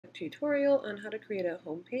tutorial on how to create a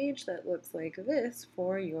homepage that looks like this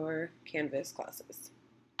for your Canvas classes.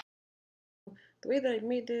 The way that I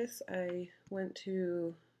made this, I went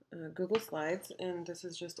to Google Slides, and this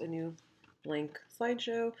is just a new blank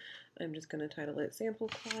slideshow. I'm just going to title it Sample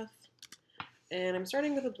Class. And I'm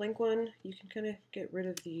starting with a blank one. You can kind of get rid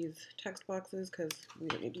of these text boxes because we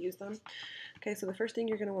don't need to use them. Okay, so the first thing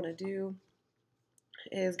you're going to want to do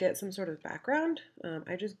is get some sort of background.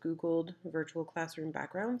 I just Googled virtual classroom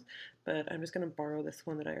backgrounds, but I'm just going to borrow this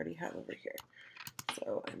one that I already have over here.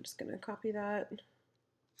 So I'm just going to copy that,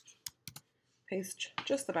 paste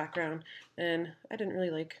just the background, and I didn't really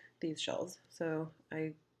like these shelves, so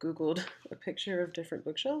I Googled a picture of different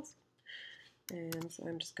bookshelves, and so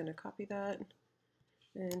I'm just going to copy that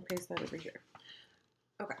and paste that over here.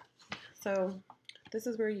 Okay, so this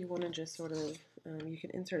is where you want to just sort of, you can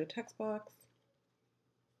insert a text box,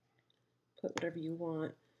 put whatever you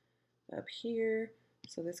want up here.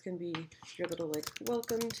 So this can be your little like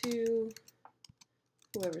welcome to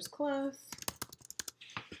whoever's class,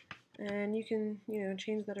 and you can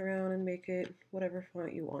change that around and make it whatever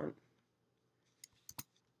font you want.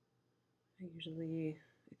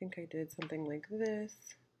 I think I did something like this,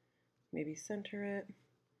 maybe center it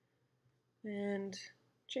and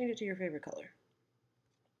change it to your favorite color.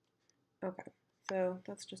 Okay, so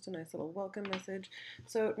that's just a nice little welcome message.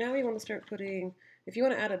 So now we want to start putting, if you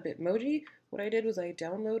want to add a Bitmoji, what I did was I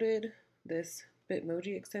downloaded this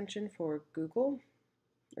Bitmoji extension for Google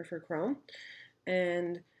or for Chrome,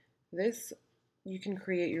 and this, you can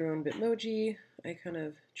create your own Bitmoji. I kind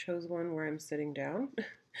of chose one where I'm sitting down.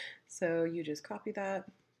 So you just copy that,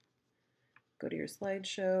 go to your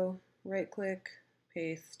slideshow, right click,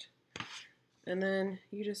 paste, and then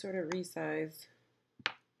you just sort of resize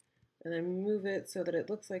and then move it so that it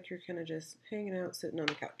looks like you're kind of just hanging out, sitting on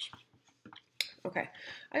the couch. Okay,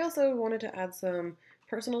 I also wanted to add some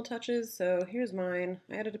personal touches, so here's mine.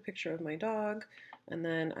 I added a picture of my dog, and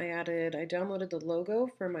then I downloaded the logo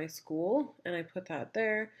for my school, and I put that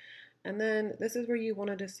there. And then this is where you want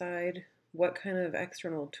to decide what kind of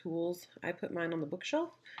external tools. I put mine on the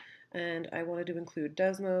bookshelf, and I wanted to include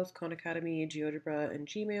Desmos, Khan Academy, GeoGebra, and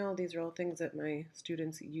Gmail. These are all things that my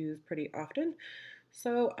students use pretty often.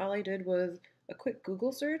 So all I did was a quick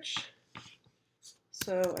Google search.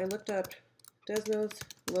 So I looked up Desmos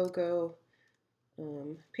logo,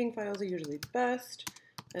 ping files are usually best,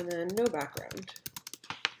 and then no background.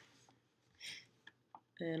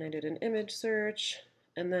 And I did an image search,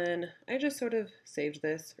 and then I just sort of saved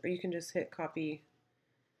this, or you can just hit copy,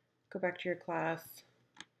 go back to your class,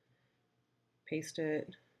 paste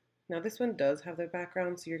it. Now this one does have the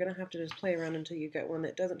background, so you're gonna have to just play around until you get one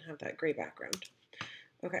that doesn't have that gray background.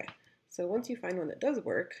 Okay, so once you find one that does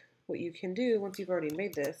work, what you can do once you've already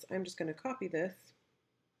made this, I'm just gonna copy this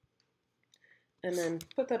and then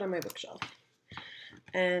put that on my bookshelf.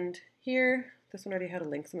 And here, this one already had a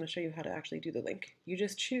link, so I'm going to show you how to actually do the link. You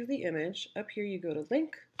just choose the image. Up here you go to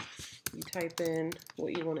link, you type in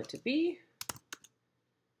what you want it to be.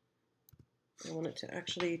 I want it to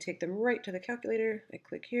actually take them right to the calculator. I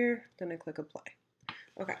click here, then I click apply.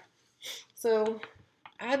 Okay, so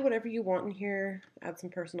add whatever you want in here, add some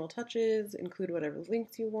personal touches, include whatever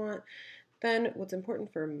links you want. Then what's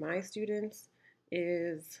important for my students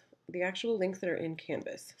is the actual links that are in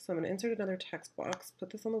Canvas. So I'm going to insert another text box, put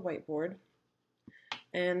this on the whiteboard,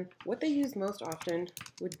 and what they use most often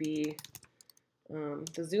would be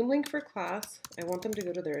the Zoom link for class. I want them to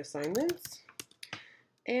go to their assignments,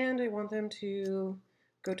 and I want them to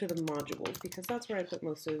go to the modules because that's where I put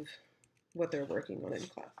most of what they're working on in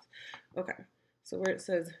class. Okay, so where it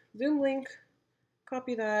says Zoom link,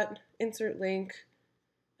 copy that, insert link,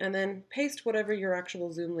 and then paste whatever your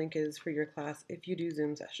actual Zoom link is for your class if you do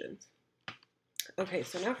Zoom sessions. Okay,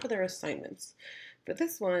 so now for their assignments. For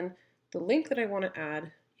this one, the link that I want to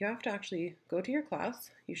add, you have to actually go to your class.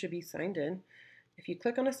 You should be signed in. If you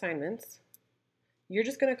click on assignments, you're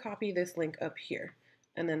just going to copy this link up here,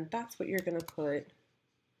 and then that's what you're going to put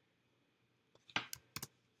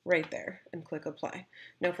right there and click apply.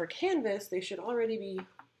 Now for Canvas, they should already be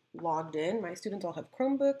logged in. My students all have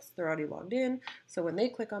Chromebooks, they're already logged in, so when they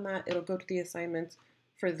click on that, it'll go to the assignments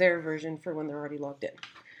for their version for when they're already logged in.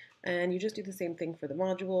 And you just do the same thing for the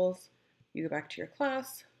modules. You go back to your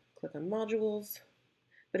class, click on modules,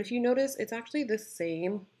 but if you notice, it's actually the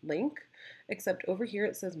same link, except over here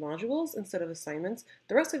it says modules instead of assignments.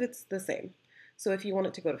 The rest of it's the same. So if you want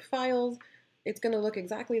it to go to files, it's going to look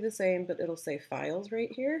exactly the same, but it'll say files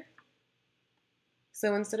right here.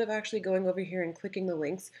 So instead of actually going over here and clicking the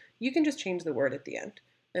links, you can just change the word at the end,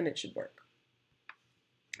 and it should work.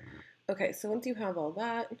 Okay, so once you have all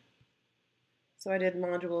that, so I did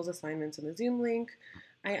modules, assignments, and the Zoom link,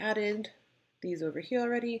 I added these over here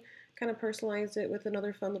already, kind of personalized it with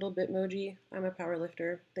another fun little Bitmoji. I'm a power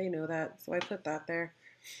lifter, they know that, so I put that there.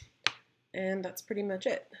 And that's pretty much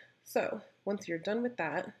it. So once you're done with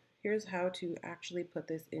that, here's how to actually put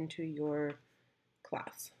this into your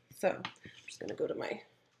class. So I'm just gonna go to my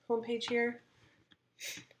homepage here.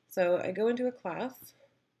 So I go into a class,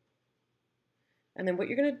 and then what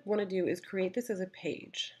you're gonna wanna do is create this as a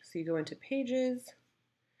page. So you go into pages,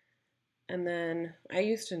 and then I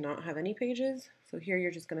used to not have any pages. So here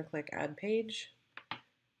you're just gonna click add page.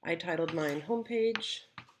 I titled mine homepage.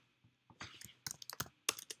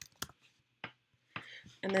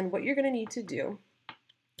 And then what you're gonna need to do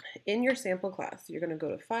in your sample class, you're gonna go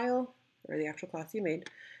to file, or the actual class you made,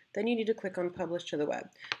 then you need to click on publish to the web.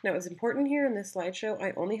 Now it's important here in this slideshow,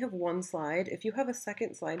 I only have one slide. If you have a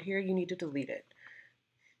second slide here, you need to delete it.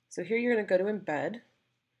 So here you're gonna go to embed.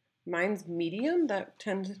 Mine's medium,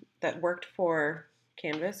 that worked for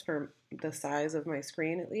Canvas for the size of my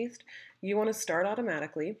screen at least. You wanna start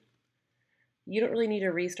automatically. You don't really need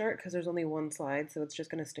a restart because there's only one slide, so it's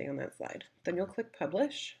just gonna stay on that slide. Then you'll click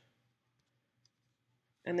publish,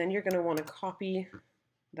 and then you're gonna wanna copy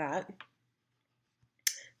that.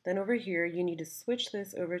 Then over here, you need to switch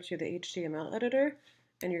this over to the HTML editor,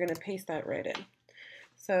 and you're gonna paste that right in.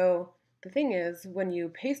 So the thing is, when you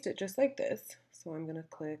paste it just like this, so I'm gonna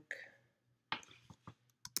click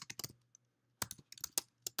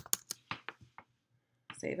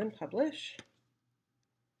save and publish.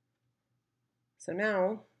 So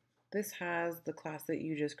now this has the class that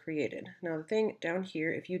you just created. Now the thing down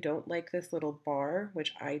here, if you don't like this little bar,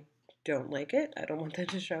 which I don't like it, I don't want that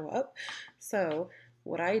to show up. So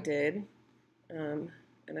what I did, and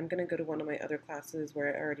I'm gonna go to one of my other classes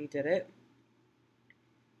where I already did it.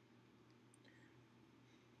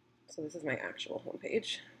 So this is my actual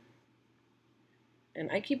homepage. And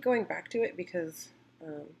I keep going back to it because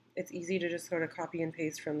it's easy to just sort of copy and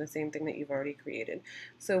paste from the same thing that you've already created.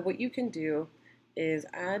 So what you can do is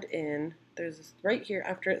add in, there's this, right here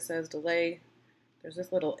after it says delay, there's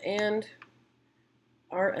this little and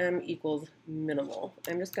RM equals minimal.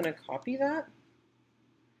 I'm just going to copy that,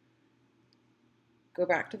 go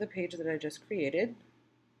back to the page that I just created.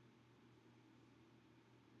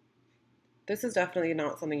 This is definitely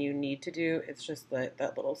not something you need to do. It's just that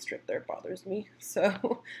that little strip there bothers me.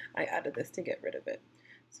 So I added this to get rid of it.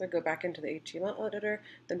 So I go back into the HTML editor.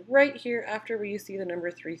 Then right here, after where you see the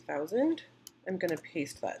number 3000, I'm going to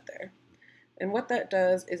paste that there. And what that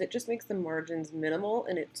does is it just makes the margins minimal,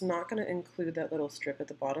 and it's not going to include that little strip at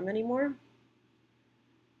the bottom anymore.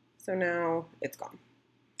 So now it's gone.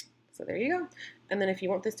 So there you go. And then if you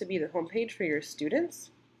want this to be the home page for your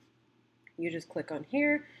students, you just click on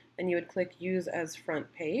here, and you would click use as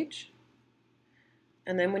front page.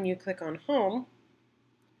 And then when you click on home,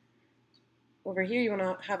 over here you want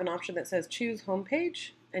to have an option that says choose home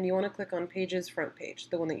page, and you want to click on pages front page,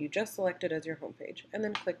 the one that you just selected as your home page, and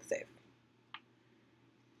then click save.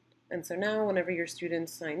 And so now whenever your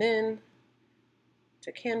students sign in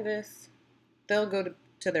to Canvas, they'll go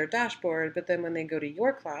to their dashboard, but then when they go to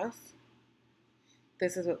your class,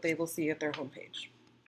 this is what they will see at their home page.